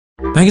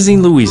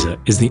Magazine Luiza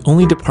is the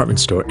only department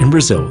store in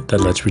Brazil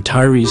that lets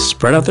retirees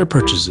spread out their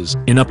purchases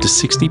in up to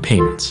 60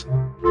 payments.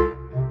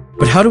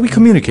 But how do we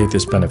communicate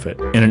this benefit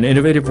in an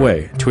innovative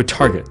way to a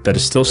target that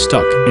is still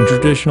stuck in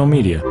traditional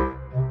media?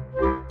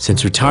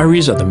 Since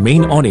retirees are the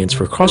main audience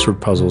for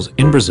crossword puzzles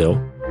in Brazil,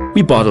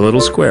 we bought a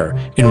little square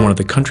in one of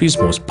the country's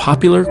most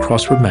popular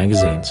crossword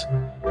magazines.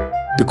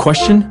 The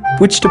question: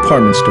 which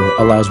department store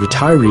allows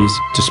retirees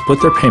to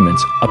split their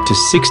payments up to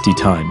 60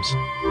 times?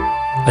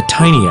 A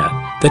tiny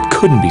ad that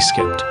couldn't be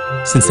skipped,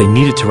 since they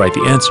needed to write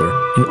the answer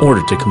in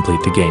order to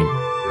complete the game.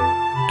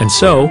 And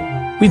so,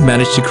 we've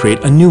managed to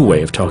create a new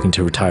way of talking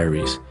to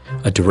retirees,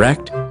 a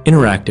direct,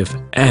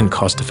 interactive, and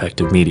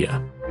cost-effective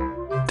media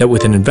that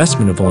with an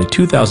investment of only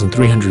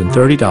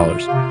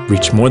 $2,330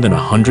 reached more than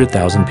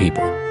 100,000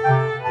 people.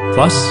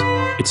 Plus,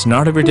 it's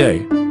not every day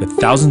that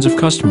thousands of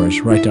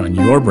customers write down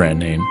your brand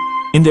name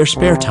in their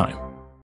spare time.